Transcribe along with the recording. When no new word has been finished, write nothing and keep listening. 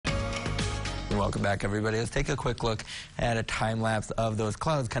Welcome back, everybody. Let's take a quick look at a time lapse of those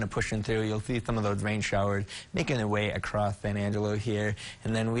clouds kind of pushing through. You'll see some of those rain showers making their way across San Angelo here,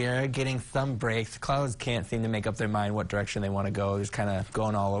 and then we are getting some breaks. Clouds can't seem to make up their mind what direction they want to go. They're just kind of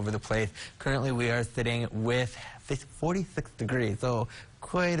going all over the place. Currently, we are sitting with 46 degrees, so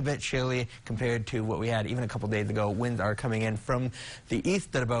quite a bit chilly compared to what we had even a couple days ago. Winds are coming in from the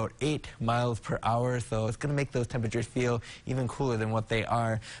east at about 8 miles per hour, so it's going to make those temperatures feel even cooler than what they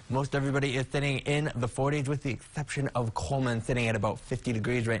are. Most everybody is sitting in the 40s with the exception of Coleman, sitting at about 50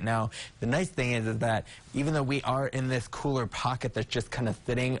 degrees right now. The nice thing is that even though we are in this cooler pocket that's just kind of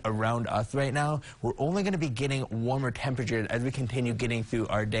sitting around us right now, we're only going to be getting warmer temperatures as we continue getting through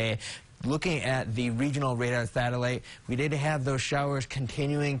our day. Looking at the regional radar satellite, we did have those showers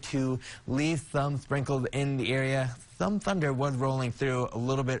continuing to leave some sprinkles in the area. Some thunder was rolling through a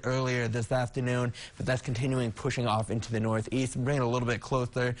little bit earlier this afternoon, but that's continuing pushing off into the northeast and bringing it a little bit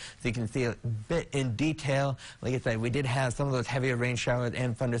closer so you can see a bit in detail. Like I said, we did have some of those heavier rain showers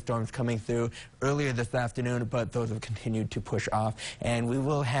and thunderstorms coming through earlier this afternoon, but those have continued to push off, and we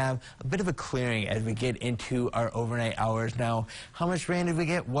will have a bit of a clearing as we get into our overnight hours. Now, how much rain did we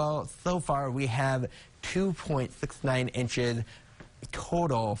get? Well, so far we have 2.69 inches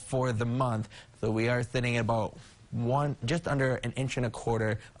total for the month, so we are sitting at about just under an inch and a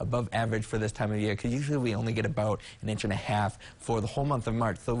quarter above average for this time of year, because usually we only get about an inch and a half for the whole month of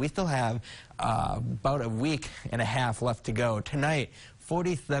March. So we still have about a week and a half left to go. Tonight,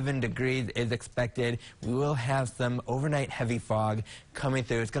 47 degrees is expected. We will have some overnight heavy fog coming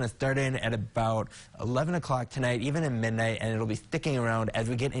through. It's going to start in at about 11 o'clock tonight, even at midnight, and it'll be sticking around as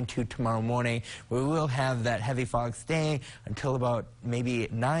we get into tomorrow morning, where we will have that heavy fog staying until about maybe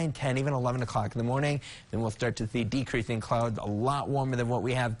 9, 10, even 11 o'clock in the morning. Then we'll start to see decreasing clouds, a lot warmer than what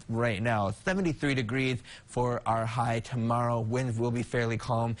we have right now. 73 degrees for our high tomorrow. Winds will be fairly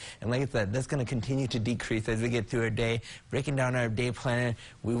calm, and like I said, that's going to continue to decrease as we get through our day. Breaking down our day plan,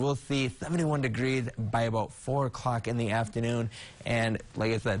 we will see 71 degrees by about 4 o'clock in the afternoon. And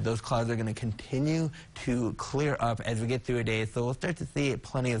like I said, those clouds are going to continue to clear up as we get through a day. So we'll start to see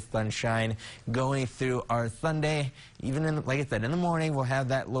plenty of sunshine going through our Sunday. Even in, like I said, in the morning, we'll have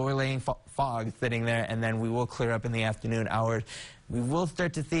that lower laying fog sitting there, and then we will clear up in the afternoon hours. We will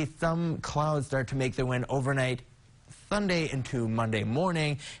start to see some clouds start to make their way overnight Sunday into Monday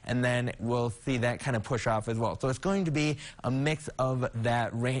morning, and then we'll see that kind of push off as well. So it's going to be a mix of that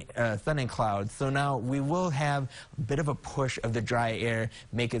rain, sun and clouds. So now we will have a bit of a push of the dry air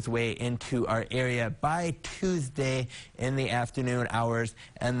make its way into our area by Tuesday in the afternoon hours,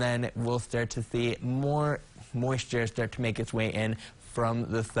 and then we'll start to see more moisture start to make its way in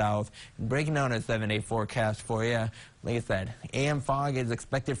from the south. Breaking down a 7-day forecast for you. Like I said, AM fog is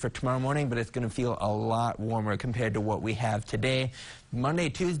expected for tomorrow morning, but it's going to feel a lot warmer compared to what we have today. Monday,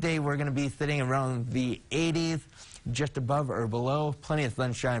 Tuesday, we're going to be sitting around the 80s, just above or below. Plenty of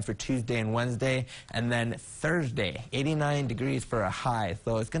sunshine for Tuesday and Wednesday. And then Thursday, 89 degrees for a high.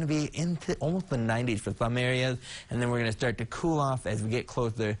 So it's going to be into almost the 90s for some areas. And then we're going to start to cool off as we get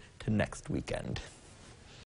closer to next weekend.